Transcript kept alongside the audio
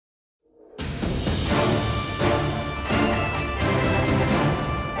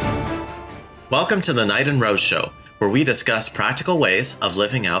Welcome to the Knight and Rose Show, where we discuss practical ways of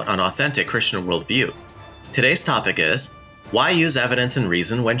living out an authentic Christian worldview. Today's topic is, why use evidence and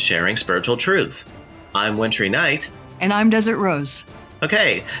reason when sharing spiritual truths? I'm Wintry Knight. And I'm Desert Rose.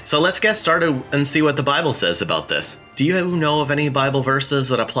 Okay, so let's get started and see what the Bible says about this. Do you know of any Bible verses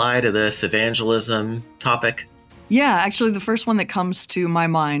that apply to this evangelism topic? Yeah, actually, the first one that comes to my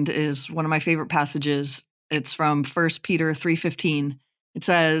mind is one of my favorite passages. It's from 1 Peter 3:15. It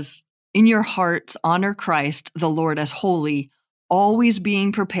says, "In your hearts, honor Christ, the Lord, as holy, always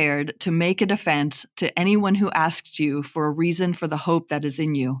being prepared to make a defense to anyone who asks you for a reason for the hope that is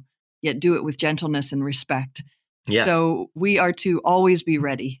in you, yet do it with gentleness and respect." Yes. So we are to always be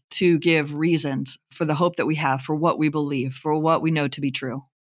ready to give reasons for the hope that we have, for what we believe, for what we know to be true.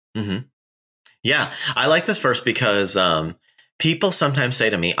 Mm-hmm. Yeah, I like this verse because people sometimes say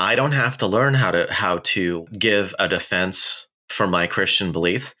to me, I don't have to learn how to give a defense for my Christian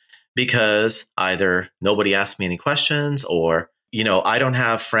beliefs because either nobody asked me any questions or, I don't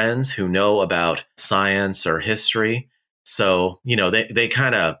have friends who know about science or history. So, they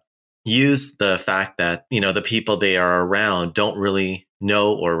kind of use the fact that, the people they are around don't really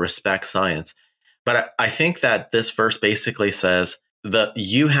know or respect science. But I think that this verse basically says that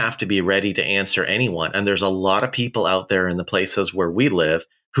you have to be ready to answer anyone. And there's a lot of people out there in the places where we live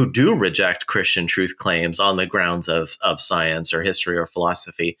who do reject Christian truth claims on the grounds of science or history or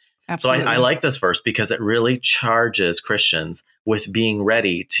philosophy. Absolutely. So I like this verse because it really charges Christians with being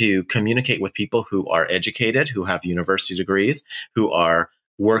ready to communicate with people who are educated, who have university degrees, who are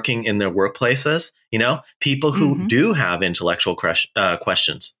working in their workplaces, people who do have intellectual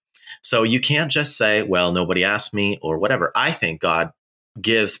questions. So you can't just say, well, nobody asked me or whatever. I think God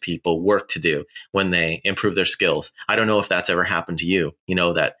gives people work to do when they improve their skills. I don't know if that's ever happened to you,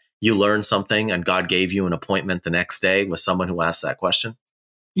 that you learned something and God gave you an appointment the next day with someone who asked that question.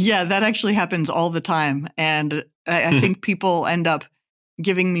 Yeah, that actually happens all the time. And I think people end up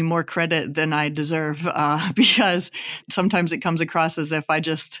giving me more credit than I deserve because sometimes it comes across as if I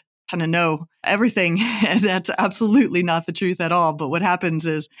just kind of know everything. And that's absolutely not the truth at all. But what happens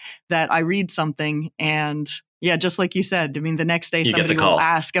is that I read something and yeah, just like you said, the next day somebody will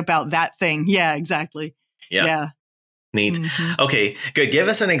ask about that thing. Yeah, exactly. Yeah. Neat. Okay, good. Give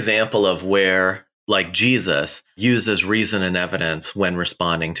us an example of where like Jesus uses reason and evidence when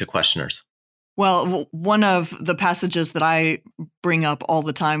responding to questioners. Well, one of the passages that I bring up all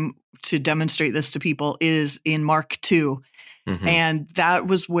the time to demonstrate this to people is in Mark 2. And that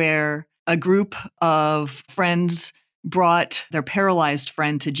was where a group of friends brought their paralyzed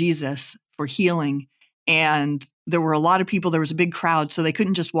friend to Jesus for healing. And there were a lot of people. There was a big crowd, so they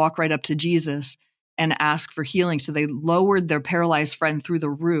couldn't just walk right up to Jesus and ask for healing. So they lowered their paralyzed friend through the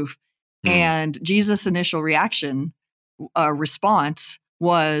roof. And Jesus' initial response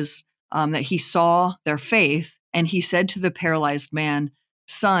was that he saw their faith and he said to the paralyzed man,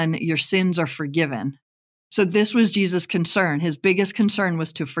 "Son, your sins are forgiven." So this was Jesus' concern. His biggest concern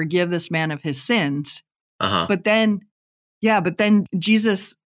was to forgive this man of his sins. But then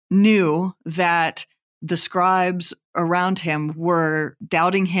Jesus knew that the scribes around him were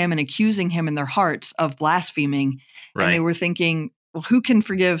doubting him and accusing him in their hearts of blaspheming. Right. And they were thinking, well, who can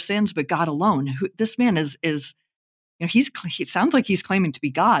forgive sins but God alone? This man is he sounds like he's claiming to be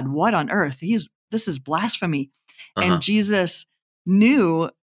God. What on earth? This is blasphemy. And Jesus knew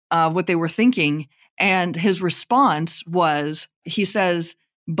what they were thinking. And his response was, he says,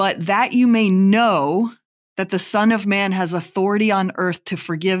 "But that you may know that the Son of Man has authority on earth to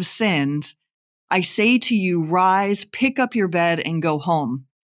forgive sins, I say to you, rise, pick up your bed and go home."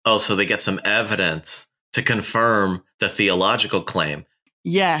 Oh, so they get some evidence to confirm the theological claim.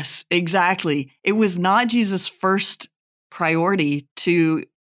 Yes, exactly. It was not Jesus' first priority to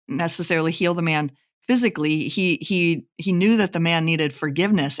necessarily heal the man physically. He knew that the man needed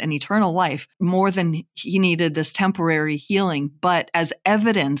forgiveness and eternal life more than he needed this temporary healing. But as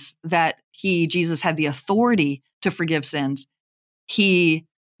evidence that Jesus had the authority to forgive sins, he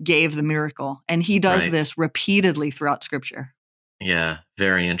gave the miracle. And he does this repeatedly throughout Scripture. Yeah,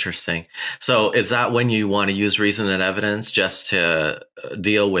 very interesting. So is that when you want to use reason and evidence just to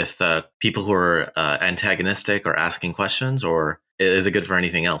deal with people who are antagonistic or asking questions, or is it good for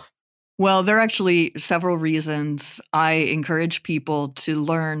anything else? Well, there are actually several reasons I encourage people to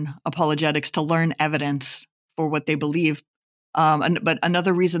learn apologetics, to learn evidence for what they believe. But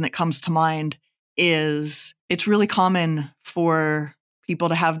another reason that comes to mind is it's really common for people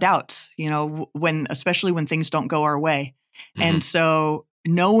to have doubts, especially when things don't go our way. And so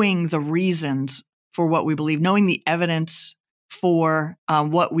knowing the reasons for what we believe, knowing the evidence for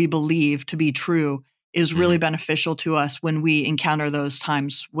what we believe to be true is really beneficial to us when we encounter those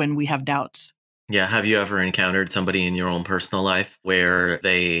times when we have doubts. Yeah. Have you ever encountered somebody in your own personal life where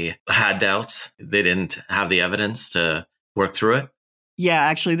they had doubts? They didn't have the evidence to work through it? Yeah,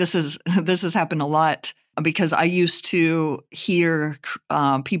 actually, this has happened a lot because I used to hear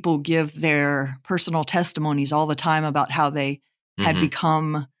people give their personal testimonies all the time about how they had Hmm.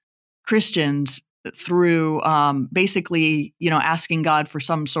 become Christians through basically, asking God for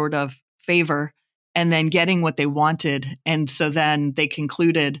some sort of favor and then getting what they wanted. And so then they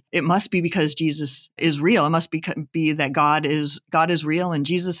concluded it must be because Jesus is real. It must be that God is real and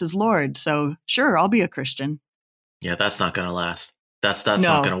Jesus is Lord. So sure, I'll be a Christian. Yeah, that's not going to last. That's not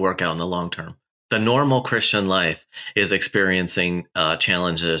going No. to work out in the long term. The normal Christian life is experiencing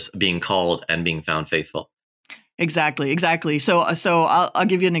challenges, being called and being found faithful. Exactly. So I'll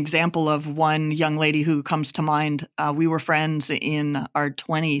give you an example of one young lady who comes to mind. We were friends in our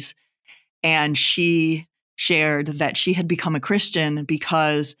 20s, and she shared that she had become a Christian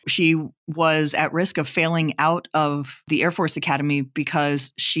because she was at risk of failing out of the Air Force Academy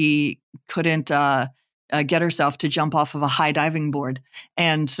because she couldn't get herself to jump off of a high diving board.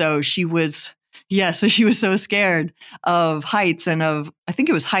 And so she was, so she was so scared of heights and I think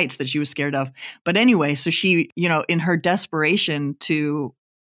it was heights that she was scared of. But anyway, so she, in her desperation to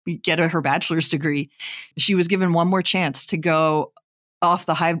get her bachelor's degree, she was given one more chance to go off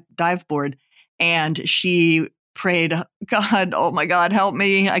the high dive board. And she prayed, God, oh my God, help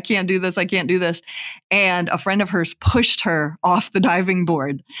me. I can't do this. I can't do this. And a friend of hers pushed her off the diving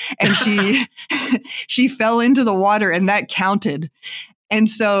board and she fell into the water, and that counted. And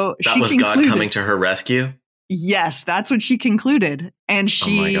so That she was concluded, God coming to her rescue? yes, that's what she concluded. And Oh my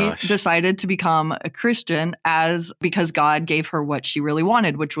she gosh. decided to become a Christian because God gave her what she really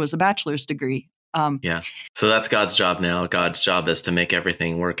wanted, which was a bachelor's degree. Yeah. So that's God's job now. God's job is to make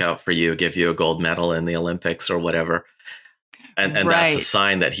everything work out for you, give you a gold medal in the Olympics or whatever. And that's a Right.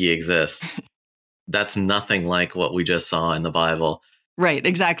 sign that he exists. That's nothing like what we just saw in the Bible. Right,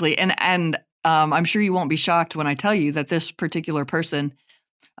 exactly. And I'm sure you won't be shocked when I tell you that this particular person,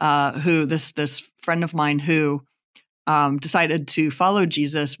 who this friend of mine who decided to follow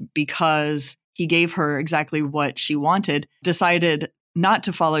Jesus because he gave her exactly what she wanted, decided not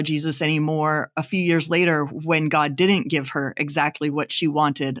to follow Jesus anymore a few years later when God didn't give her exactly what she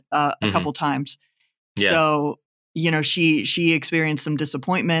wanted a couple times. Yeah. So, she experienced some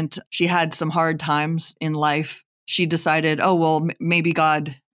disappointment. She had some hard times in life. She decided, oh, well, maybe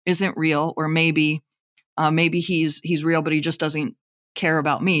God isn't real, or maybe he's real, but he just doesn't care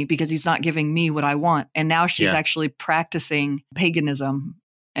about me because he's not giving me what I want. And now she's Yeah. actually practicing paganism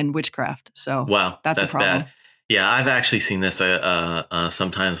and witchcraft. So Wow, that's a problem. bad. Yeah, I've actually seen this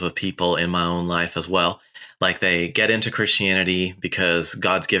sometimes with people in my own life as well. Like they get into Christianity because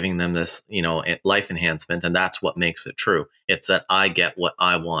God's giving them this, life enhancement, and that's what makes it true. It's that I get what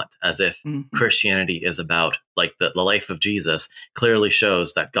I want, as if Mhm. Christianity is about, like, the life of Jesus clearly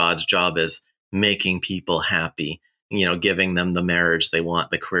shows that God's job is making people happy, giving them the marriage they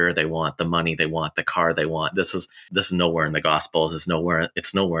want, the career they want, the money they want, the car they want. This is nowhere in the Gospels. It's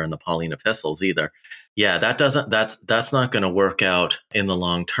nowhere in the Pauline epistles either. Yeah, that's not going to work out in the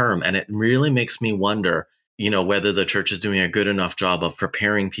long term. And it really makes me wonder, whether the church is doing a good enough job of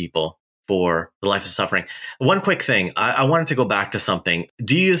preparing people for the life of suffering. One quick thing, I wanted to go back to something.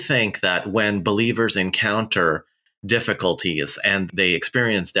 Do you think that when believers encounter difficulties and they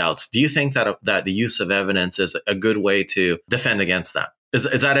experience doubts, do you think that the use of evidence is a good way to defend against that?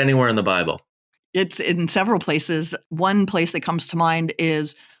 Is that anywhere in the Bible? It's in several places. One place that comes to mind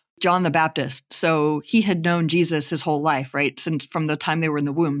is John the Baptist. So he had known Jesus his whole life, right? Since from the time they were in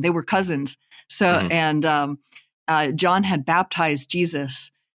the womb, they were cousins. So, and John had baptized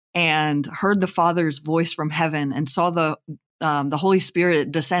Jesus and heard the Father's voice from heaven and saw the Holy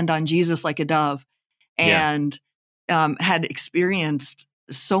Spirit descend on Jesus like a dove, and had experienced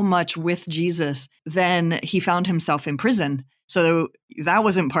so much with Jesus. Then he found himself in prison. So that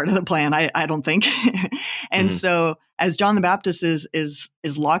wasn't part of the plan, I don't think. And so as John the Baptist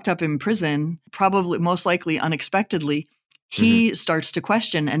is locked up in prison, probably most likely unexpectedly, he starts to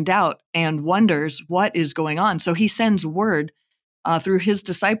question and doubt and wonders what is going on. So he sends word through his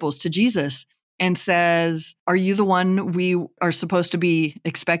disciples to Jesus and says, "Are you the one we are supposed to be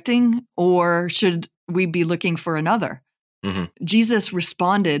expecting, or should we be looking for another?" Jesus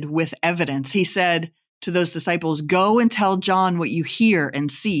responded with evidence. He said to those disciples, "Go and tell John what you hear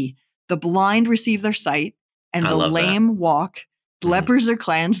and see. The blind receive their sight, and the lame walk. The lepers are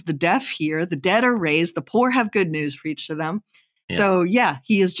cleansed, the deaf hear, the dead are raised, the poor have good news preached to them." Yeah. So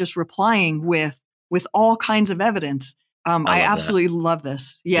he is just replying with all kinds of evidence. I I love that. absolutely love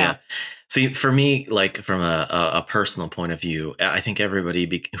this. Yeah. Yeah. See, for me, like from a personal point of view, I think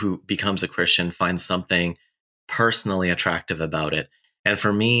everybody who becomes a Christian finds something personally attractive about it. And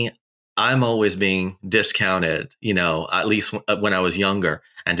for me, I'm always being discounted, at least when I was younger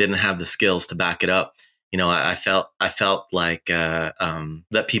and didn't have the skills to back it up. I felt like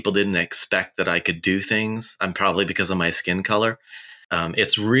that people didn't expect that I could do things. I'm probably because of my skin color.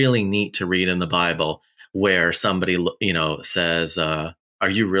 It's really neat to read in the Bible where somebody, says, are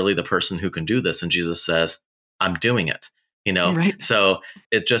you really the person who can do this? And Jesus says, I'm doing it, Right. So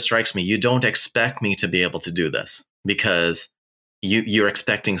it just strikes me. You don't expect me to be able to do this because you're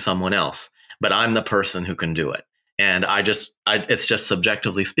expecting someone else, but I'm the person who can do it. And it's just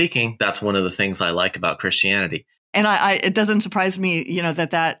subjectively speaking, that's one of the things I like about Christianity. And it doesn't surprise me,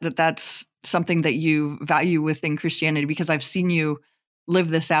 that's something that you value within Christianity, because I've seen you live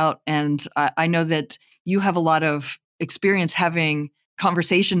this out. And I know that you have a lot of experience having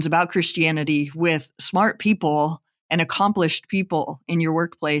conversations about Christianity with smart people and accomplished people in your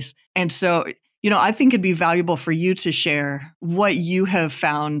workplace. And so, I think it'd be valuable for you to share what you have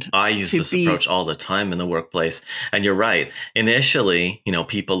found. I use this approach all the time in the workplace. And you're right. Initially,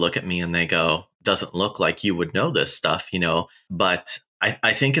 people look at me and they go, doesn't look like you would know this stuff, but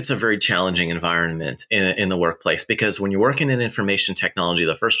I think it's a very challenging environment in the workplace, because when you're working in information technology,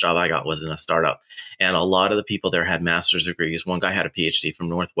 the first job I got was in a startup, and a lot of the people there had master's degrees. One guy had a PhD from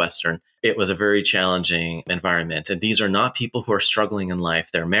Northwestern. It was a very challenging environment. And these are not people who are struggling in life.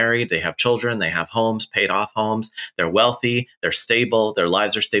 They're married, they have children, they have homes, paid off homes. They're wealthy, they're stable, their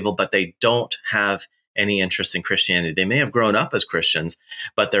lives are stable, but they don't have any interest in Christianity. They may have grown up as Christians,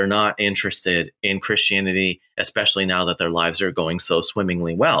 but they're not interested in Christianity, especially now that their lives are going so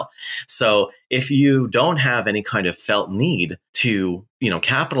swimmingly well. So if you don't have any kind of felt need to,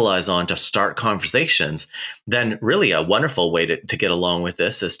 capitalize on to start conversations, then really a wonderful way to get along with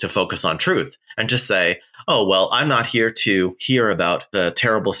this is to focus on truth and just say, oh, well, I'm not here to hear about the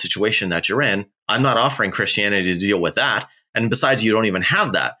terrible situation that you're in. I'm not offering Christianity to deal with that. And besides, you don't even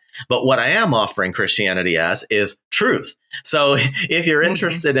have that. But what I am offering Christianity as is truth. So if you're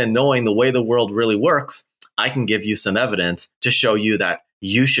interested in knowing the way the world really works, I can give you some evidence to show you that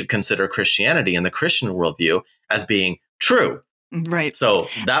you should consider Christianity and the Christian worldview as being true. Right. So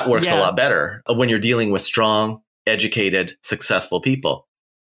that works a lot better when you're dealing with strong, educated, successful people.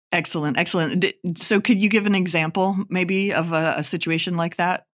 Excellent. Excellent. So could you give an example maybe of a situation like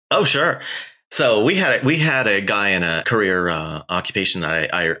that? Oh, sure. So we had a guy in a career occupation that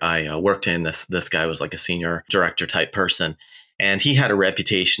I worked in. This guy was like a senior director type person, and he had a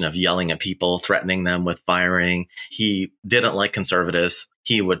reputation of yelling at people, threatening them with firing. He didn't like conservatives.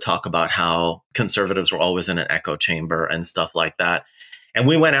 He would talk about how conservatives were always in an echo chamber and stuff like that. And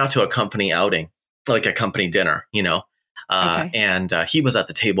we went out to a company outing, like a company dinner, and he was at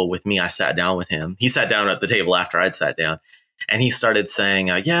the table with me. I sat down with him. He sat down at the table after I'd sat down. And he started saying,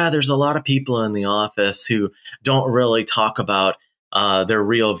 there's a lot of people in the office who don't really talk about their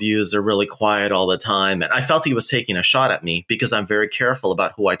real views. They're really quiet all the time. And I felt he was taking a shot at me because I'm very careful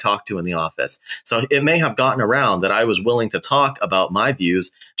about who I talk to in the office. So it may have gotten around that I was willing to talk about my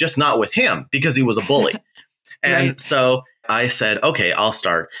views, just not with him because he was a bully. And so I said, okay, I'll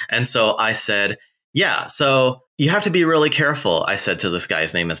start. And so I said, so you have to be really careful. I said to this guy,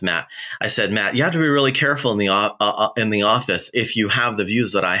 his name is Matt. I said, Matt, you have to be really careful in the office if you have the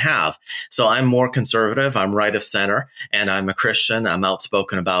views that I have. So I'm more conservative. I'm right of center, and I'm a Christian. I'm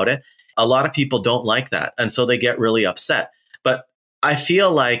outspoken about it. A lot of people don't like that, and so they get really upset. But I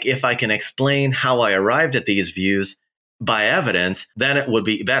feel like if I can explain how I arrived at these views by evidence, then it would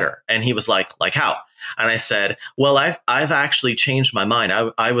be better. And he was like how? And I said, well, I've actually changed my mind.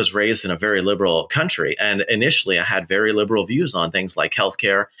 I was raised in a very liberal country. And initially I had very liberal views on things like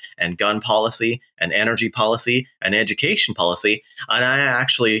healthcare and gun policy and energy policy and education policy. And I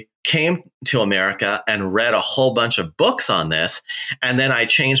actually came to America and read a whole bunch of books on this. And then I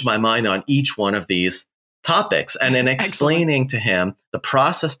changed my mind on each one of these topics. And in explaining to him the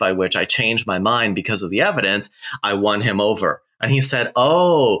process by which I changed my mind because of the evidence, I won him over. And he said,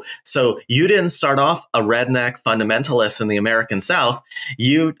 oh, so you didn't start off a redneck fundamentalist in the American South.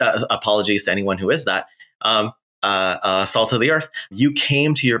 You, apologies to anyone who is that, salt of the earth. You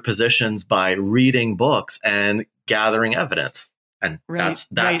came to your positions by reading books and gathering evidence. And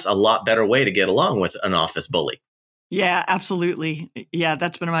that's a lot better way to get along with an office bully. Yeah, absolutely. Yeah,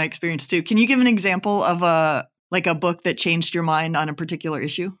 that's been my experience too. Can you give an example of a book that changed your mind on a particular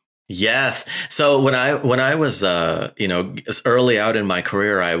issue? Yes. So when I was early out in my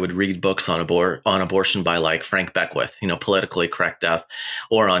career, I would read books on abortion by like Frank Beckwith, Politically Correct Death,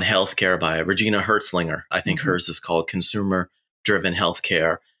 or on healthcare by Regina Hertzlinger. I think hers is called Consumer Driven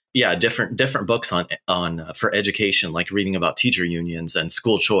Healthcare. Yeah, different books on for education, like reading about teacher unions and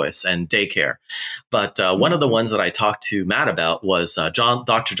school choice and daycare. But one of the ones that I talked to Matt about was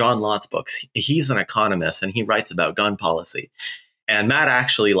Dr. John Lott's books. He's an economist and he writes about gun policy. And Matt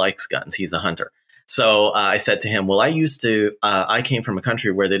actually likes guns. He's a hunter. So I said to him, well, I came from a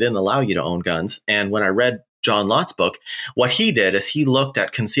country where they didn't allow you to own guns. And when I read John Lott's book, what he did is he looked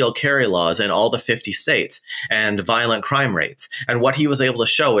at concealed carry laws in all the 50 states and violent crime rates. And what he was able to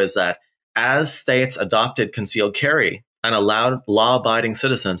show is that as states adopted concealed carry and allowed law-abiding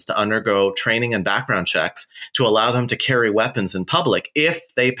citizens to undergo training and background checks to allow them to carry weapons in public,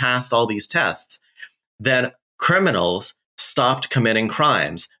 if they passed all these tests, then criminals stopped committing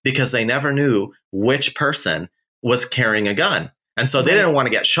crimes because they never knew which person was carrying a gun. And so they didn't want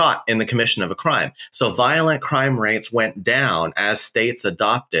to get shot in the commission of a crime. So violent crime rates went down as states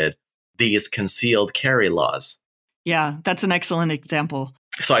adopted these concealed carry laws. Yeah, that's an excellent example.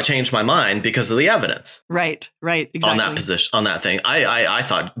 So I changed my mind because of the evidence. Right, exactly. On that position, on that thing. I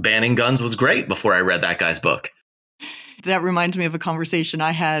thought banning guns was great before I read that guy's book. That reminds me of a conversation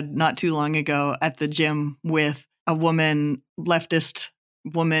I had not too long ago at the gym with a leftist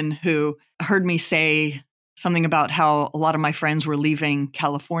woman who heard me say something about how a lot of my friends were leaving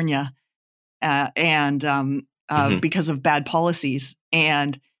California because of bad policies.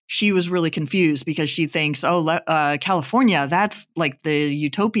 And she was really confused because she thinks, California, that's like the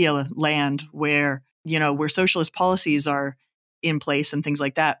utopia land where socialist policies are in place and things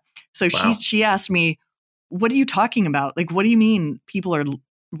like that. So she asked me, what are you talking about? Like, what do you mean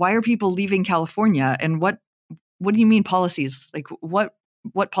why are people leaving California? And what do you mean policies? Like what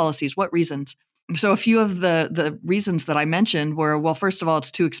policies, what reasons? So a few of the reasons that I mentioned were, well, first of all,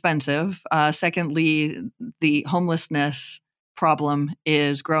 it's too expensive. Secondly, the homelessness problem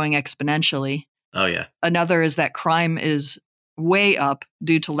is growing exponentially. Oh, yeah. Another is that crime is way up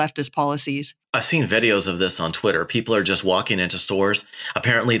due to leftist policies. I've seen videos of this on Twitter. People are just walking into stores.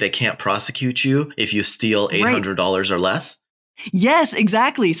 Apparently, they can't prosecute you if you steal $800 or less. Yes,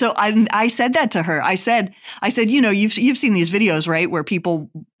 exactly. So I said that to her. I said, you've seen these videos, right, where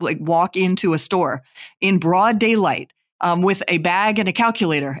people like walk into a store in broad daylight with a bag and a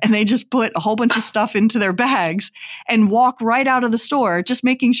calculator, and they just put a whole bunch of stuff into their bags and walk right out of the store, just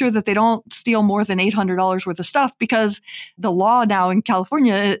making sure that they don't steal more than $800 worth of stuff, because the law now in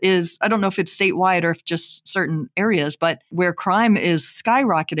California is, I don't know if it's statewide or if just certain areas, but where crime is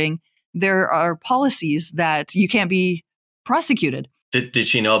skyrocketing, there are policies that you can't be prosecuted. Did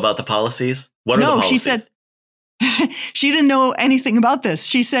she know about the policies? What are the policies? No, she said she didn't know anything about this.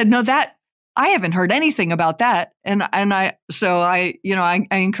 She said, no, that I haven't heard anything about that. And I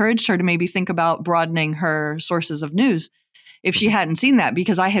encouraged her to maybe think about broadening her sources of news if she hadn't seen that,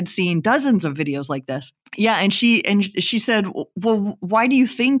 because I had seen dozens of videos like this. Yeah. And she said, well, why do you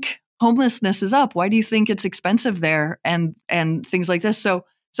think homelessness is up? Why do you think it's expensive there? And things like this. So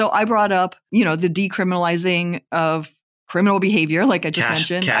I brought up, the decriminalizing of criminal behavior, like I just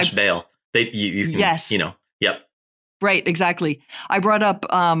mentioned. Cash bail. You can, yes. Yep. Right, exactly. I brought up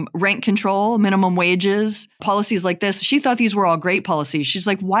rent control, minimum wages, policies like this. She thought these were all great policies. She's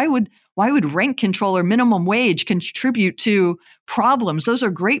like, why would rent control or minimum wage contribute to problems? Those are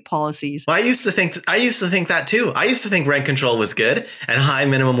great policies. Well, I used to think that too. I used to think rent control was good and high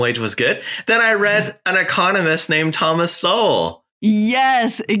minimum wage was good. Then I read an economist named Thomas Sowell.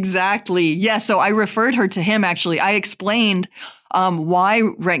 Yes, exactly. Yeah, so I referred her to him, actually. I explained why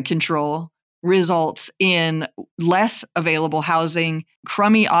rent control results in less available housing,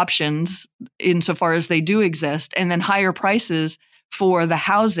 crummy options insofar as they do exist, and then higher prices for the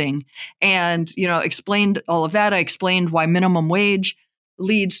housing. And, explained all of that. I explained why minimum wage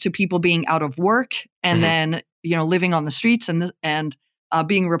leads to people being out of work and then, living on the streets and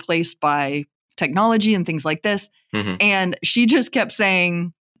being replaced by technology and things like this. And she just kept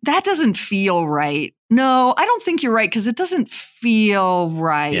saying, that doesn't feel right. No, I don't think you're right, because it doesn't feel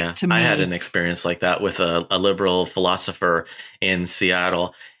right to me. I had an experience like that with a liberal philosopher in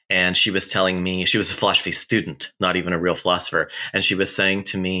Seattle. And she was telling me, she was a philosophy student, not even a real philosopher. And she was saying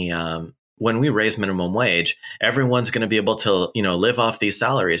to me, when we raise minimum wage, everyone's going to be able to, live off these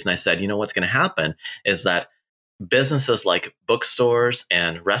salaries. And I said, what's going to happen is that businesses like bookstores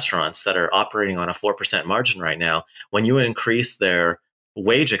and restaurants that are operating on a 4% margin right now, when you increase their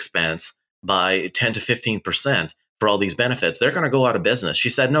wage expense by 10 to 15%, for all these benefits, they're going to go out of business. She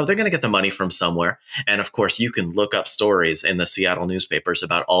said, no, they're going to get the money from somewhere. And of course, you can look up stories in the Seattle newspapers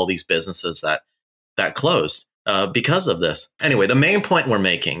about all these businesses that closed because of this. Anyway, the main point we're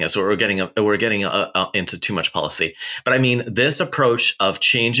making is we're getting into too much policy. But I mean, this approach of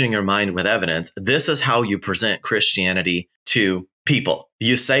changing your mind with evidence, this is how you present Christianity to people.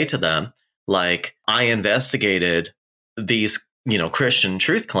 You say to them, like, I investigated these, Christian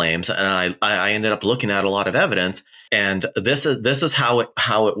truth claims, and I ended up looking at a lot of evidence. And this is how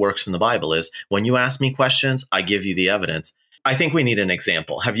it works in the Bible is when you ask me questions, I give you the evidence. I think we need an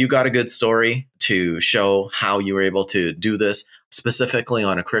example. Have you got a good story to show how you were able to do this specifically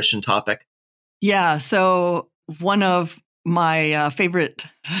on a Christian topic? Yeah. So one of my favorite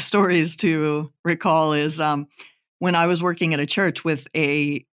stories to recall is when I was working at a church with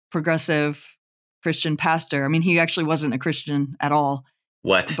a progressive Christian pastor. I mean, he actually wasn't a Christian at all.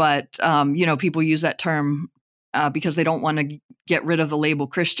 What? But, people use that term because they don't want to get rid of the label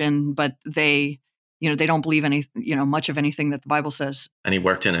Christian, but they don't believe much of anything that the Bible says. And he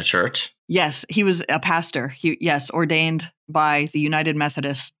worked in a church? Yes, he was a pastor. Ordained by the United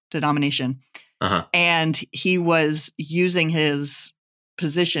Methodist denomination. Uh-huh. And he was using his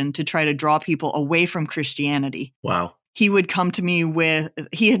position to try to draw people away from Christianity. Wow. He would come to me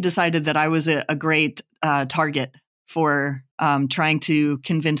he had decided that I was a great target for trying to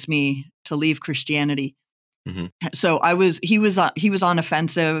convince me to leave Christianity. Mm-hmm. So he was on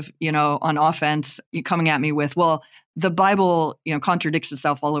offensive, on offense, coming at me with, well, the Bible, contradicts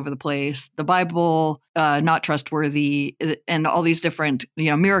itself all over the place. The Bible, not trustworthy, and all these different,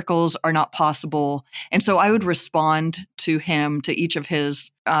 miracles are not possible. And so I would respond to him, to each of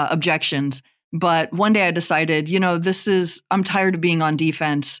his objections. But one day I decided, I'm tired of being on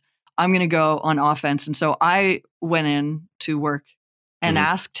defense. I'm going to go on offense. And so I went in to work and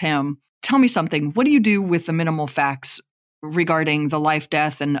asked him, tell me something. What do you do with the minimal facts regarding the life,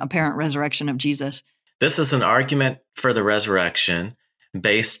 death, and apparent resurrection of Jesus? This is an argument for the resurrection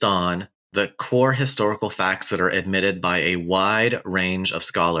based on the core historical facts that are admitted by a wide range of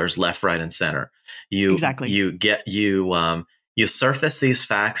scholars, left, right, and center. Exactly. You surface these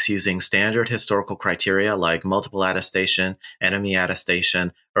facts using standard historical criteria like multiple attestation, enemy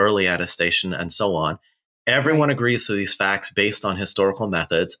attestation, early attestation, and so on. Everyone agrees to these facts based on historical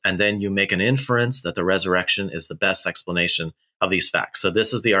methods, and then you make an inference that the resurrection is the best explanation of these facts. So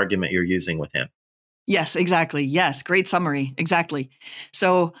this is the argument you're using with him. Yes, exactly. Yes, great summary. Exactly.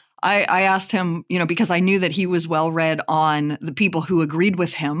 So I asked him, because I knew that he was well read on the people who agreed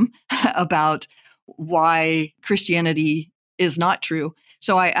with him about why Christianity is not true.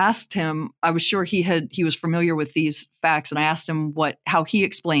 So I asked him, I was sure he was familiar with these facts, and I asked him how he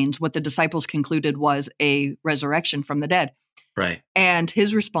explains what the disciples concluded was a resurrection from the dead. Right. And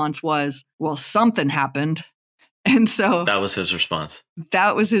his response was, well, something happened. And so that was his response.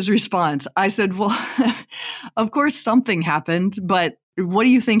 That was his response. I said, well, of course something happened, but what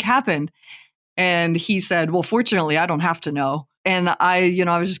do you think happened? And he said, well, fortunately, I don't have to know. And I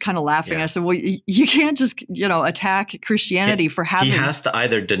was just kind of laughing. Yeah. I said, well, you can't just, attack Christianity for having. He has to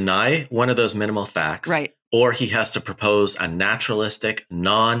either deny one of those minimal facts, right, or he has to propose a naturalistic,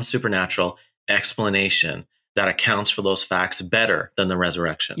 non-supernatural explanation that accounts for those facts better than the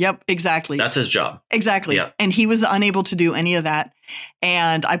resurrection. Yep, exactly. That's his job. Exactly. Yep. And he was unable to do any of that.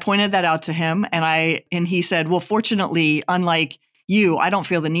 And I pointed that out to him, and he said, well, fortunately, unlike you, I don't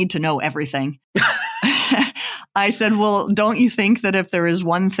feel the need to know everything. I said, well, don't you think that if there is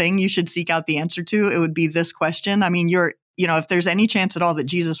one thing you should seek out the answer to, it would be this question? I mean, if there's any chance at all that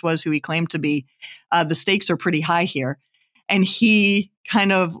Jesus was who he claimed to be, the stakes are pretty high here. And he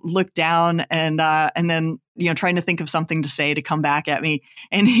kind of looked down and then, trying to think of something to say to come back at me.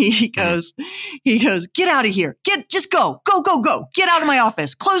 And he goes, get out of here. Just go, get out of my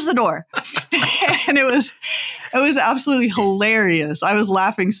office, close the door. And it was absolutely hilarious. I was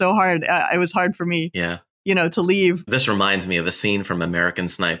laughing so hard. It was hard for me. Yeah. To leave. This reminds me of a scene from American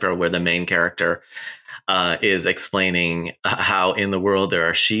Sniper where the main character is explaining how in the world there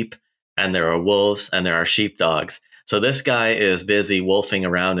are sheep and there are wolves and there are sheepdogs. So this guy is busy wolfing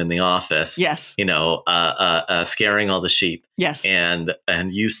around in the office. Yes. Scaring all the sheep. Yes. And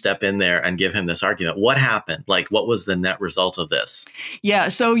you step in there and give him this argument. What happened? Like, what was the net result of this? Yeah.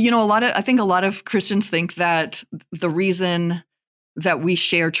 So, I think a lot of Christians think that the reason that we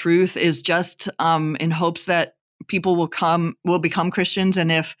share truth is just in hopes that people will become Christians.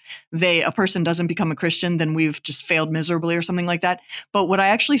 And if a person doesn't become a Christian, then we've just failed miserably or something like that. But what I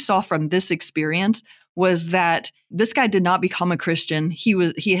actually saw from this experience was that this guy did not become a Christian. He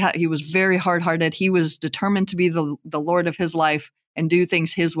was very hard-hearted. He was determined to be the Lord of his life and do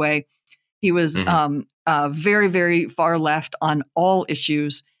things his way. He was very, very far left on all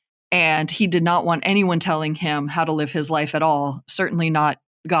issues. And he did not want anyone telling him how to live his life at all, certainly not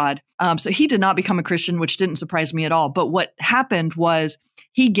God. So he did not become a Christian, which didn't surprise me at all. But what happened was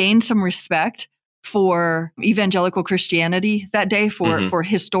he gained some respect for evangelical Christianity that day, for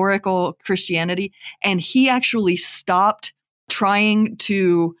historical Christianity. And he actually stopped trying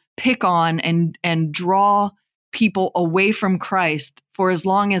to pick on and draw people away from Christ for as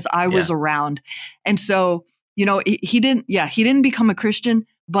long as I was around. And so, he didn't become a Christian,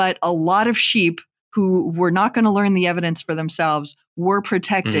 but a lot of sheep who were not going to learn the evidence for themselves were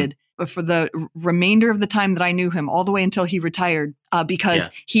protected for the remainder of the time that I knew him, all the way until he retired, because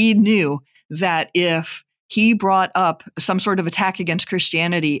he knew that if he brought up some sort of attack against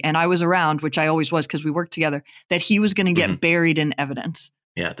Christianity and I was around, which I always was because we worked together, that he was going to get buried in evidence.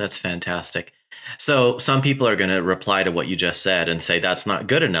 Yeah, that's fantastic. So some people are going to reply to what you just said and say that's not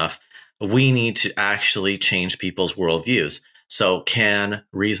good enough. We need to actually change people's worldviews. So can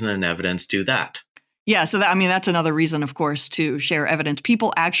reason and evidence do that? Yeah, so that's another reason, of course, to share evidence.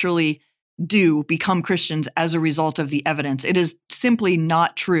 People actually do become Christians as a result of the evidence. It is simply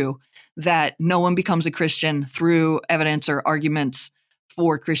not true that no one becomes a Christian through evidence or arguments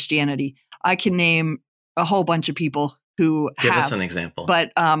for Christianity. I can name a whole bunch of people who Give us an example.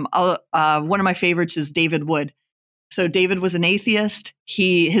 But one of my favorites is David Wood. So David was an atheist.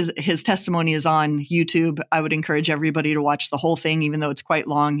 His testimony is on YouTube. I would encourage everybody to watch the whole thing, even though it's quite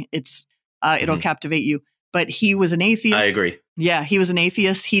long. It'll captivate you. But he was an atheist. I agree. Yeah, he was an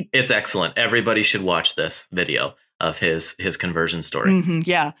atheist. It's excellent. Everybody should watch this video of his conversion story.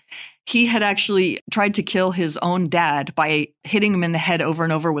 Yeah. He had actually tried to kill his own dad by hitting him in the head over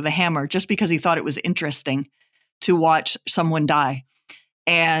and over with a hammer just because he thought it was interesting to watch someone die.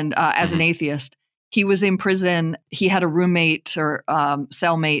 And as an atheist, he was in prison. He had a roommate or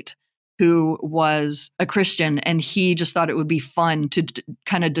cellmate who was a Christian, and he just thought it would be fun to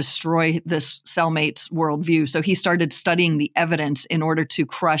kind of destroy this cellmate's worldview. So he started studying the evidence in order to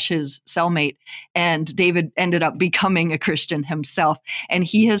crush his cellmate. And David ended up becoming a Christian himself. And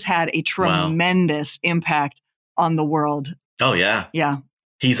he has had a tremendous impact on the world. Oh, yeah. Yeah.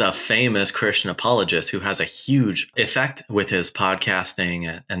 He's a famous Christian apologist who has a huge effect with his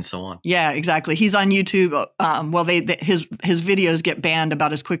podcasting and so on. Yeah, exactly. He's on YouTube. His videos get banned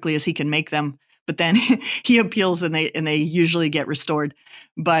about as quickly as he can make them, but then he appeals and they usually get restored.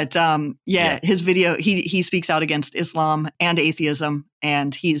 But his video he speaks out against Islam and atheism,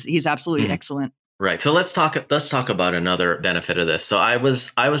 and he's absolutely excellent. Right. So let's talk about another benefit of this. So I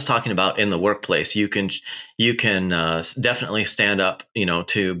was talking about in the workplace, you can definitely stand up,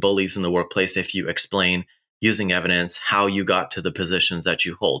 to bullies in the workplace if you explain using evidence how you got to the positions that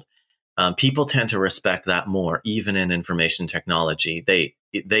you hold. People tend to respect that more, even in information technology.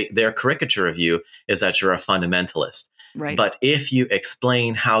 Their caricature of you is that you're a fundamentalist. Right. But if you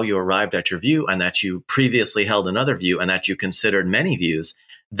explain how you arrived at your view and that you previously held another view and that you considered many views,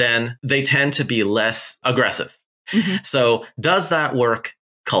 then they tend to be less aggressive. So does that work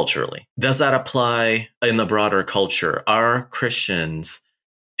culturally? Does that apply in the broader culture? Are Christians,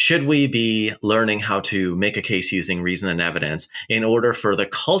 should we be learning how to make a case using reason and evidence in order for the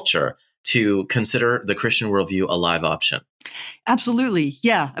culture to consider the Christian worldview a live option? Absolutely.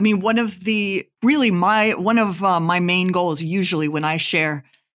 Yeah. One of my main goals usually when I share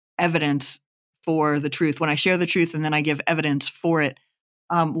evidence for the truth, when I share the truth and then I give evidence for it,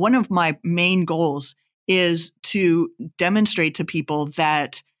 one of my main goals is to demonstrate to people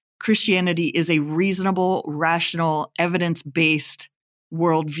that Christianity is a reasonable, rational, evidence-based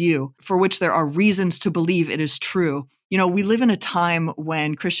worldview for which there are reasons to believe it is true. We live in a time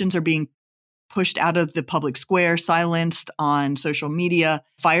when Christians are being pushed out of the public square, silenced on social media,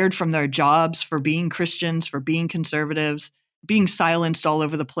 fired from their jobs for being Christians, for being conservatives, being silenced all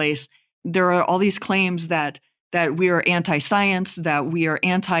over the place. There are all these claims that we are anti-science, that we are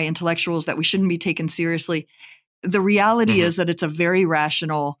anti-intellectuals, that we shouldn't be taken seriously. The reality is that it's a very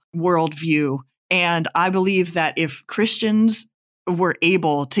rational worldview. And I believe that if Christians were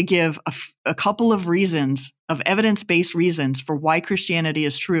able to give a couple of reasons, of evidence-based reasons for why Christianity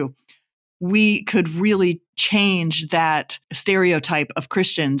is true, we could really change that stereotype of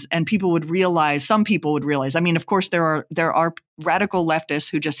Christians, and some people would realize, of course, there are radical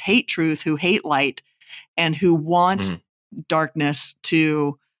leftists who just hate truth, who hate light, and who want darkness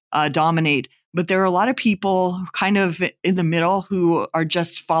to dominate. But there are a lot of people kind of in the middle who are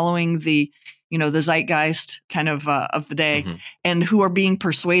just following the zeitgeist kind of the day, and who are being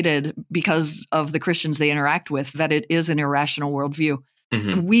persuaded because of the Christians they interact with that it is an irrational worldview.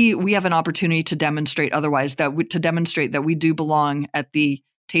 We have an opportunity to demonstrate otherwise, to demonstrate that we do belong at the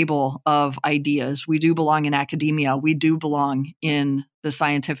table of ideas. We do belong in academia. We do belong in the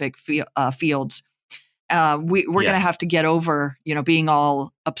scientific fields. We're going to have to get over, being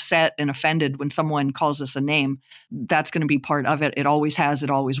all upset and offended when someone calls us a name. That's going to be part of it. It always has. It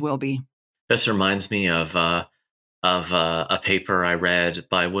always will be. This reminds me of a paper I read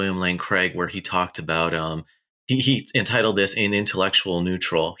by William Lane Craig where he talked about he entitled this "In Intellectual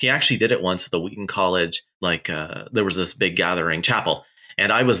Neutral." He actually did it once at the Wheaton College. There was this big gathering chapel,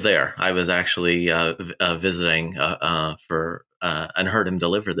 and I was there. I was actually visiting and heard him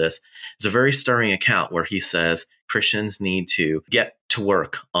deliver this. It's a very stirring account where he says Christians need to get to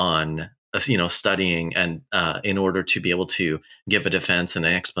work on studying and in order to be able to give a defense and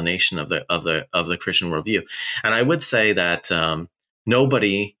an explanation of the Christian worldview. And I would say that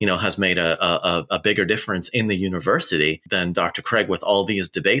nobody has made a bigger difference in the university than Dr. Craig with all these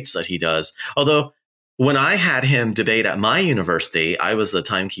debates that he does. Although when I had him debate at my university, I was the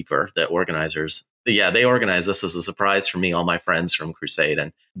timekeeper. The organizers, they organized this as a surprise for me, all my friends from Crusade.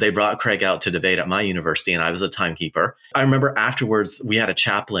 And they brought Craig out to debate at my university, and I was a timekeeper. I remember afterwards, we had a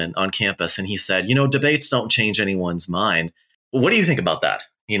chaplain on campus, and he said, debates don't change anyone's mind. What do you think about that?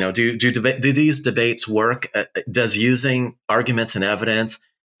 Do these debates work? Does using arguments and evidence,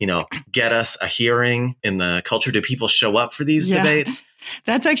 get us a hearing in the culture? Do people show up for these debates?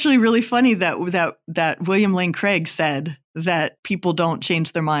 That's actually really funny that William Lane Craig said that people don't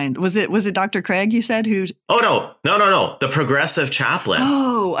change their mind. Was it Dr. Craig you said who? Oh, no. The progressive chaplain.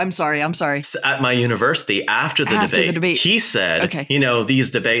 Oh, I'm sorry. At my university after the debate, he said, okay. These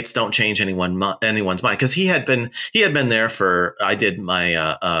debates don't change anyone's mind, because he had been there for, I did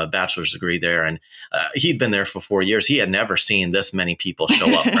my bachelor's degree there, and he'd been there for 4 years. He had never seen this many people show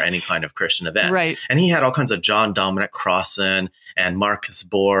up for any kind of Christian event. Right. And he had all kinds of John Dominic Crossan and Marcus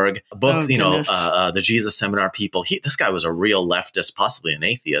Borg books, the Jesus Seminar people. This guy was a real leftist, possibly an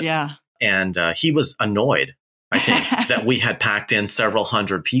atheist. Yeah. And he was annoyed, I think, that we had packed in several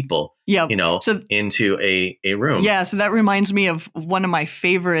hundred people, into a room. Yeah. So that reminds me of one of my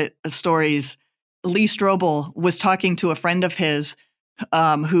favorite stories. Lee Strobel was talking to a friend of his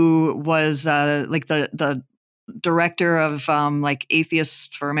who was the director of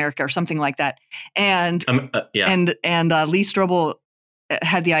Atheists for America or something like that. And Lee Strobel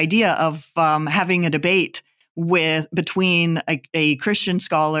had the idea of having a debate between a Christian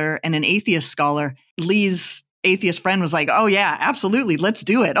scholar and an atheist scholar. Lee's atheist friend was like, "Oh yeah, absolutely, let's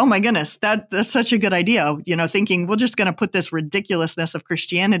do it. Oh my goodness, that's such a good idea." Thinking we're just going to put this ridiculousness of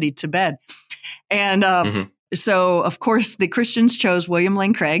Christianity to bed. And so, of course, the Christians chose William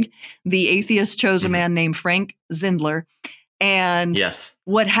Lane Craig. The atheists chose a man named Frank Zindler. And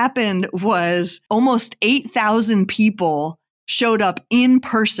what happened was almost 8,000 people showed up in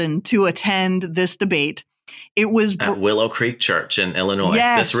person to attend this debate. It was at Willow Creek Church in Illinois.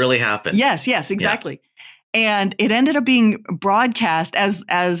 Yes. This really happened. Yes, exactly. Yeah. And it ended up being broadcast as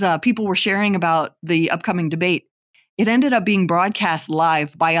people were sharing about the upcoming debate. It ended up being broadcast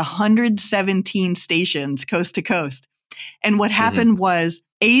live by 117 stations coast to coast. And what happened was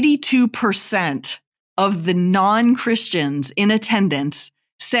 82% of the non-Christians in attendance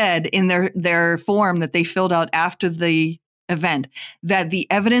said in their form that they filled out after the event that the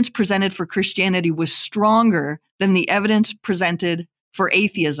evidence presented for Christianity was stronger than the evidence presented for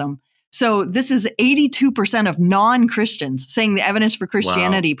atheism. So this is 82% of non-Christians saying the evidence for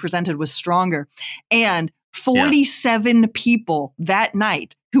Christianity presented was stronger. And 47 people that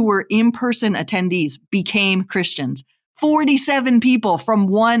night who were in-person attendees became Christians. 47 people from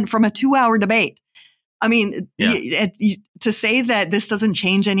a 2-hour debate. I mean, to say that this doesn't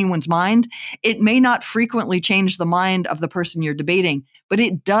change anyone's mind, it may not frequently change the mind of the person you're debating, but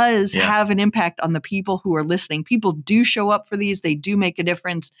it does have an impact on the people who are listening. People do show up for these. They do make a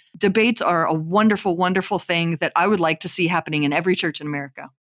difference. Debates are a wonderful, wonderful thing that I would like to see happening in every church in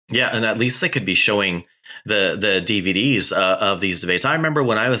America. Yeah, and at least they could be showing the DVDs of these debates. I remember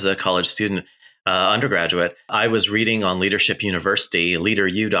when I was a college student, undergraduate, I was reading on Leadership University,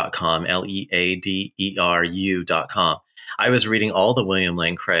 leaderu.com, leaderu.com. I was reading all the William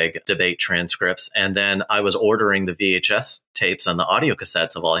Lane Craig debate transcripts, and then I was ordering the VHS tapes and the audio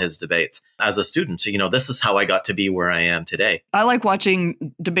cassettes of all his debates as a student. So, this is how I got to be where I am today. I like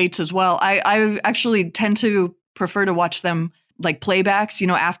watching debates as well. I actually tend to prefer to watch them like playbacks,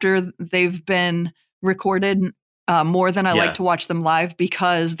 after they've been recorded. More than I like to watch them live,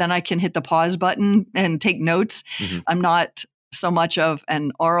 because then I can hit the pause button and take notes. I'm not so much of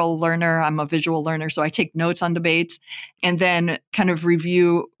an oral learner. I'm a visual learner. So I take notes on debates and then kind of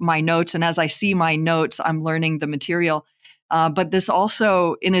review my notes. And as I see my notes, I'm learning the material. But this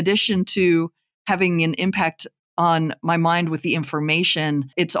also, in addition to having an impact on my mind with the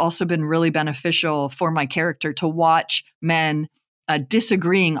information, it's also been really beneficial for my character to watch men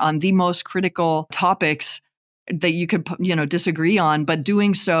disagreeing on the most critical topics that you could, disagree on, but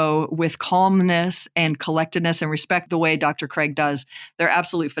doing so with calmness and collectedness and respect the way Dr. Craig does. They're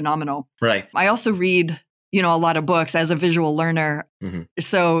absolutely phenomenal. Right. I also read, a lot of books as a visual learner. Mm-hmm.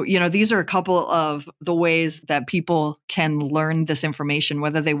 So, these are a couple of the ways that people can learn this information,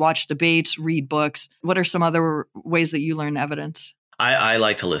 whether they watch debates, read books. What are some other ways that you learn evidence? I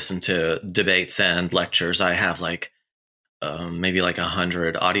like to listen to debates and lectures. I have maybe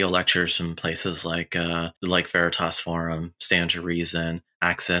 100 audio lectures from places like Veritas Forum, Stand to Reason,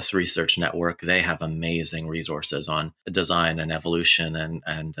 Access Research Network. They have amazing resources on design and evolution and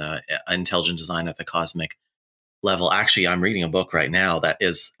intelligent design at the cosmic level. Actually, I'm reading a book right now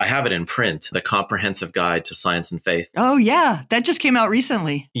I have it in print, The Comprehensive Guide to Science and Faith. Oh, yeah. That just came out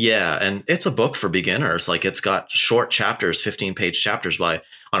recently. Yeah. And it's a book for beginners. It's got short chapters, 15-page chapters on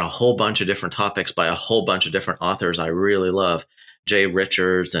a whole bunch of different topics by a whole bunch of different authors I really love. Jay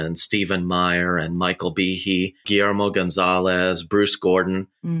Richards and Stephen Meyer and Michael Behe, Guillermo Gonzalez, Bruce Gordon.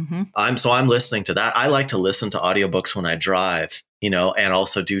 Mm-hmm. I'm listening to that. I like to listen to audiobooks when I drive, and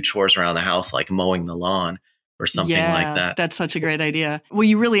also do chores around the house, like mowing the lawn or something like that. That's such a great idea. Well,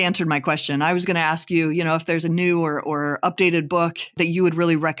 you really answered my question. I was going to ask you, if there's a new or updated book that you would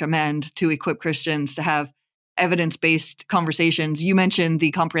really recommend to equip Christians to have evidence-based conversations. You mentioned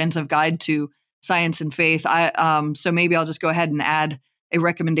The Comprehensive Guide to Science and Faith. So maybe I'll just go ahead and add a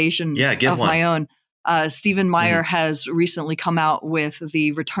recommendation of my own. Stephen Meyer has recently come out with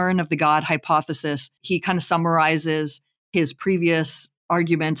The Return of the God Hypothesis. He kind of summarizes his previous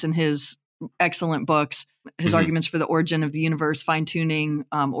arguments in his excellent books, his arguments for the origin of the universe, fine-tuning,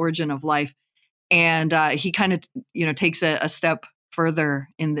 origin of life. And he kind of, takes a step further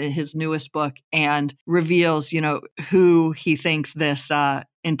in his newest book and reveals, who he thinks this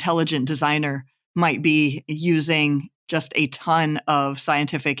intelligent designer might be, using just a ton of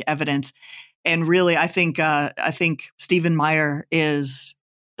scientific evidence. And really, I think Stephen Meyer is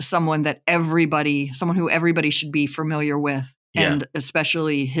someone who everybody should be familiar with. And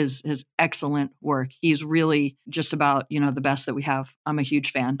especially his excellent work. He's really just about, the best that we have. I'm a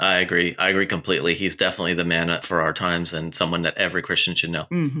huge fan. I agree completely. He's definitely the man for our times and someone that every Christian should know.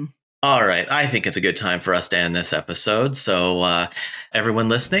 Mm-hmm. All right. I think it's a good time for us to end this episode. So everyone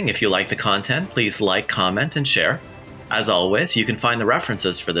listening, if you like the content, please like, comment, and share. As always, you can find the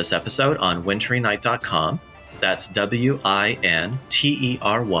references for this episode on wintrynight.com. That's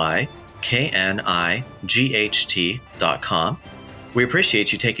WINTERYKNIGHT.com. We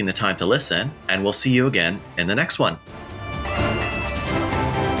appreciate you taking the time to listen, and we'll see you again in the next one.